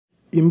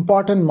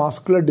Important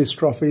muscular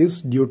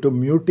dystrophies due to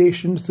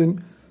mutations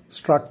in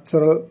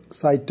structural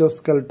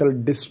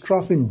cytoskeletal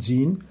dystrophin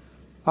gene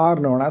are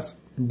known as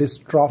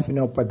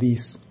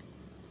dystrophinopathies.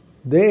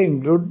 They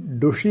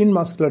include Duchenne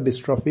muscular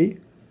dystrophy,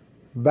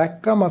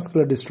 Becker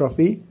muscular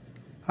dystrophy,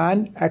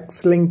 and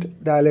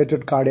X-linked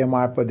dilated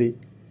cardiomyopathy.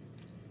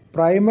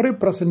 Primary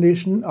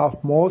presentation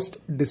of most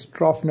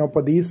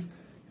dystrophinopathies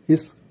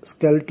is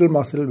skeletal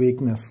muscle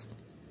weakness.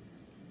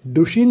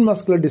 Duchenne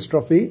muscular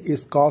dystrophy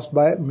is caused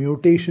by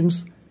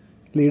mutations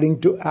leading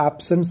to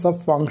absence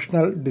of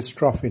functional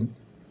dystrophin.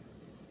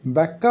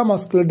 Becker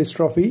muscular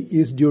dystrophy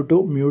is due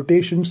to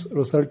mutations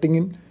resulting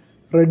in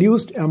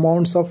reduced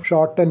amounts of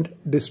shortened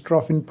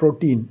dystrophin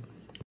protein.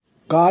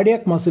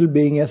 Cardiac muscle,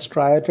 being a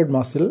striated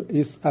muscle,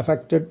 is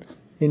affected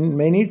in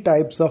many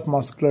types of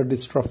muscular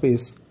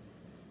dystrophies.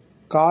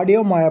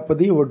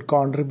 Cardiomyopathy would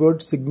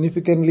contribute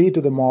significantly to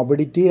the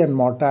morbidity and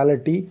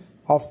mortality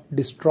of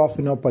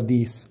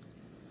dystrophinopathies.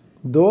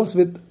 Those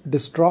with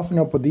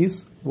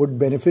dystrophinopathies would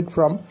benefit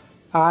from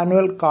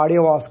annual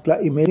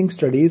cardiovascular imaging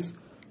studies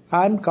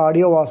and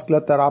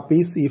cardiovascular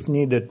therapies if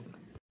needed.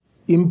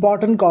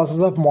 Important causes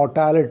of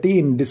mortality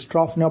in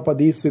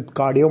dystrophinopathies with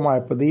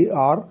cardiomyopathy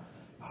are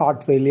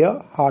heart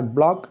failure, heart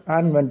block,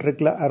 and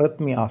ventricular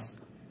arrhythmias.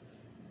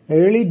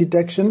 Early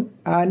detection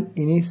and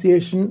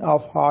initiation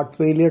of heart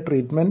failure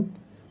treatment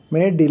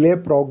may delay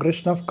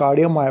progression of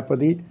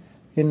cardiomyopathy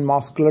in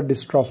muscular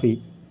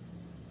dystrophy.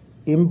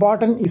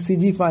 Important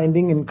ECG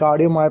finding in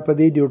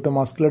cardiomyopathy due to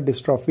muscular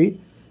dystrophy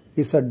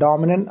is a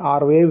dominant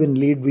R wave in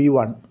lead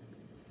V1.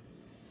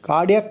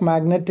 Cardiac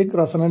magnetic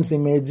resonance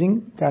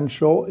imaging can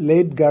show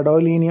late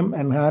gadolinium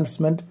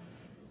enhancement,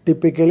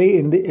 typically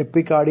in the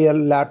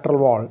epicardial lateral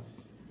wall.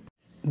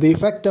 The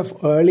effect of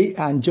early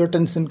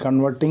angiotensin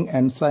converting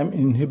enzyme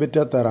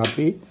inhibitor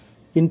therapy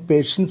in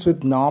patients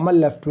with normal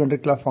left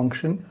ventricular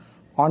function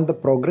on the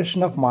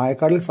progression of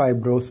myocardial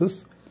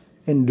fibrosis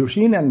in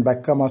Duchenne and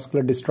Becker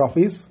muscular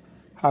dystrophies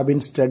have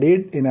been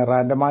studied in a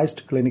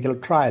randomized clinical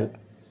trial.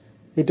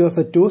 It was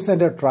a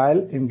two-center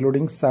trial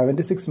including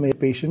 76 male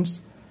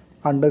patients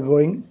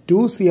undergoing 2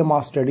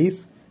 CMR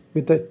studies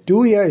with a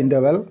 2-year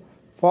interval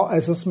for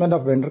assessment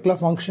of ventricular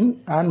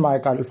function and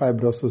myocardial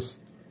fibrosis.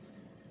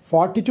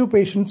 42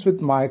 patients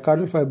with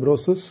myocardial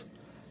fibrosis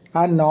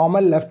and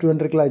normal left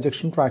ventricular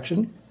ejection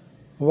fraction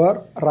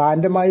were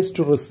randomized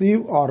to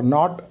receive or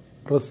not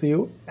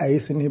receive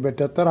ACE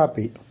inhibitor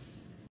therapy.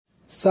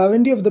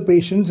 70 of the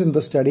patients in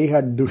the study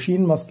had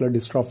Duchenne muscular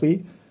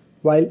dystrophy,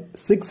 while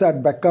 6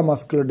 had Becker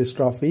muscular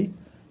dystrophy,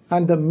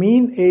 and the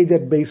mean age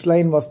at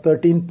baseline was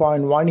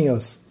 13.1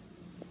 years.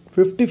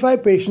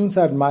 55 patients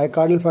had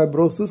myocardial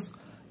fibrosis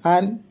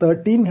and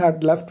 13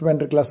 had left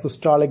ventricular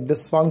systolic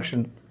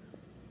dysfunction.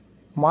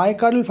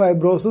 Myocardial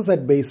fibrosis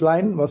at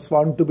baseline was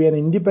found to be an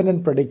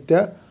independent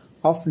predictor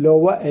of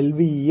lower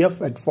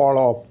LVEF at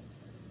follow-up.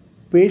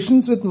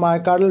 Patients with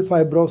myocardial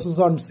fibrosis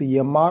on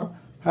CMR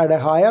had a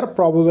higher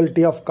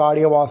probability of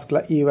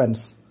cardiovascular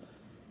events.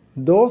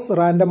 Those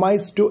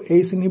randomized to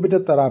ACE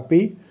inhibitor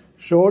therapy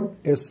showed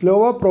a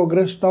slower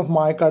progression of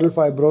myocardial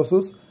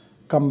fibrosis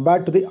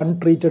compared to the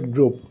untreated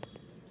group.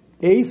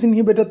 ACE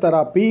inhibitor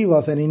therapy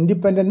was an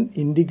independent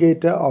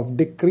indicator of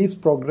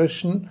decreased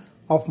progression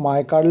of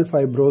myocardial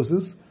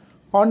fibrosis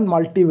on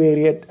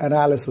multivariate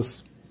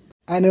analysis.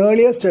 An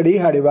earlier study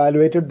had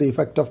evaluated the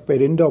effect of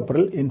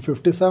perindopril in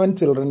 57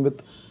 children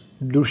with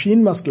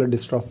Duchenne muscular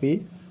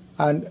dystrophy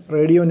and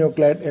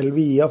radionuclide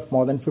LVEF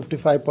more than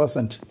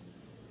 55%.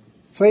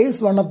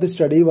 Phase 1 of the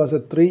study was a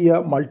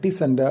 3-year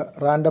multi-center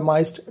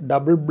randomized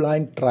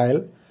double-blind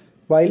trial,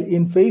 while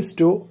in Phase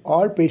 2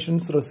 all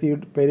patients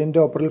received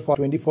perindopril for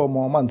 24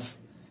 more months.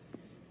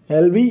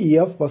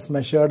 LVEF was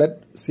measured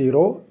at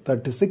 0,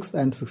 36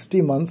 and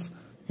 60 months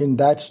in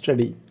that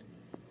study.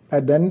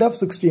 At the end of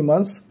 60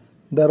 months,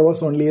 there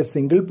was only a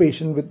single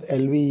patient with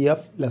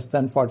LVEF less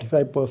than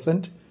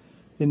 45%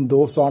 in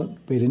those on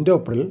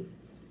perindopril,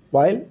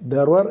 while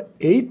there were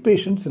 8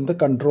 patients in the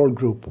control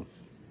group.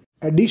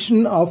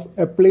 Addition of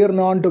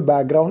eplerenone to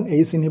background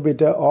ACE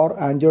inhibitor or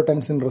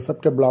angiotensin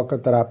receptor blocker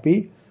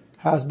therapy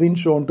has been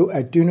shown to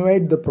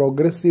attenuate the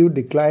progressive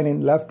decline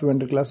in left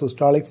ventricular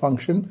systolic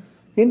function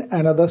in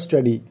another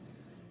study.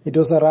 It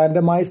was a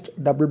randomized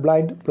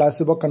double-blind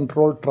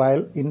placebo-controlled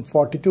trial in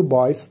 42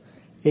 boys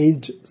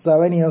aged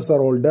 7 years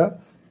or older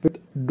with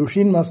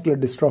Duchenne muscular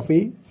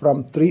dystrophy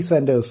from 3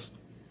 centers.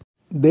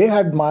 They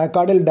had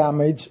myocardial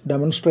damage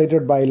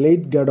demonstrated by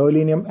late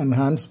gadolinium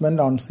enhancement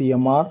on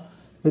CMR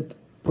with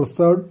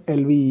preserved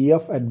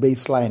LVEF at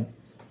baseline.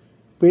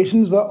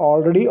 Patients were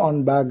already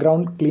on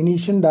background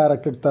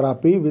clinician-directed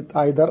therapy with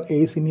either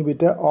ACE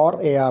inhibitor or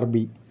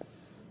ARB.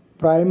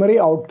 Primary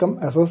outcome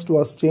assessed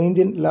was change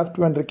in left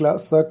ventricular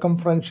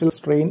circumferential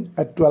strain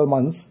at 12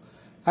 months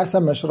as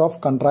a measure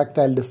of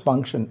contractile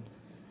dysfunction.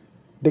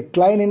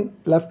 Decline in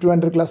left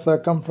ventricular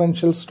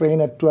circumferential strain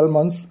at 12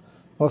 months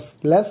was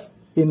less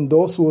in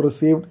those who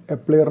received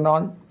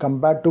eplerenone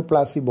compared to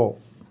placebo.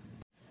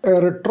 A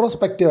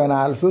retrospective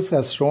analysis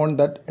has shown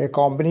that a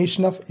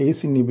combination of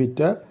ACE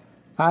inhibitor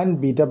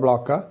and beta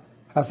blocker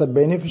has a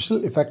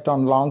beneficial effect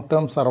on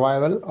long-term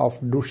survival of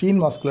Duchenne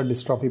muscular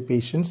dystrophy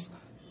patients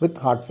with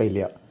heart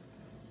failure.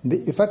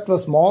 The effect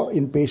was more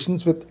in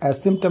patients with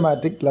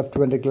asymptomatic left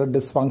ventricular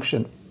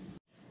dysfunction.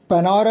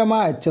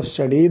 Panorama HF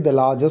study, the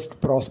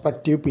largest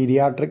prospective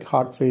pediatric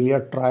heart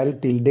failure trial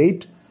till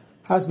date,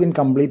 has been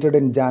completed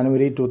in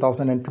January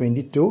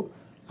 2022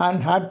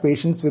 and had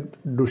patients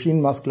with Duchenne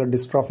muscular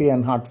dystrophy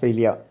and heart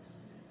failure.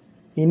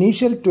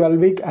 Initial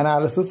 12-week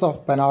analysis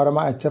of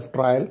Panorama HF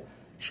trial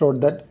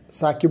showed that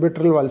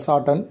sacubitril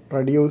valsartan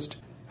reduced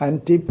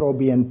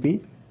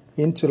NT-proBNP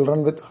in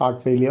children with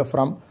heart failure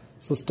from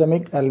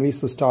systemic LV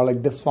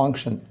systolic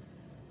dysfunction.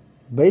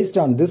 Based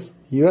on this,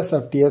 US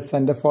FDA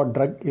Center for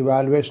Drug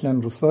Evaluation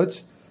and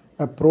Research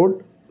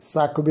approved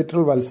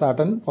sacubitril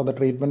valsartan for the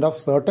treatment of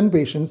certain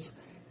patients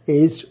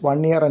aged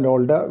 1 year and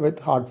older with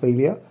heart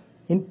failure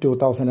in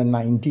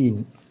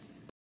 2019.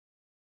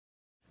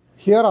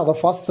 Here are the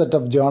first set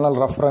of journal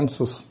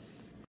references.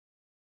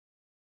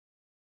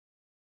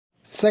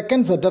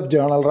 Second set of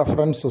journal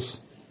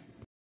references.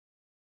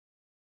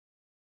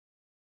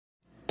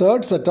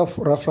 Third set of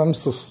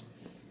references.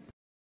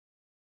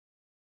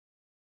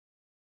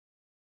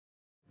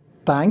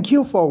 Thank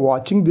you for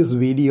watching this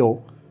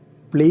video.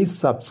 Please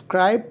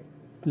subscribe,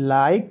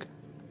 like,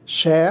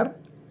 share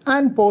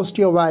and post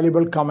your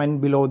valuable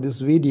comment below this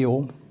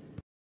video.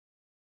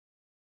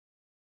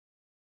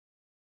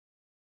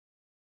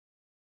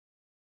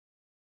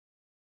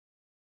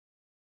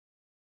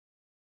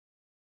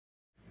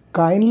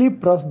 Kindly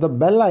press the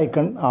bell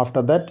icon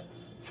after that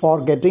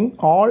for getting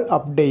all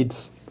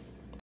updates.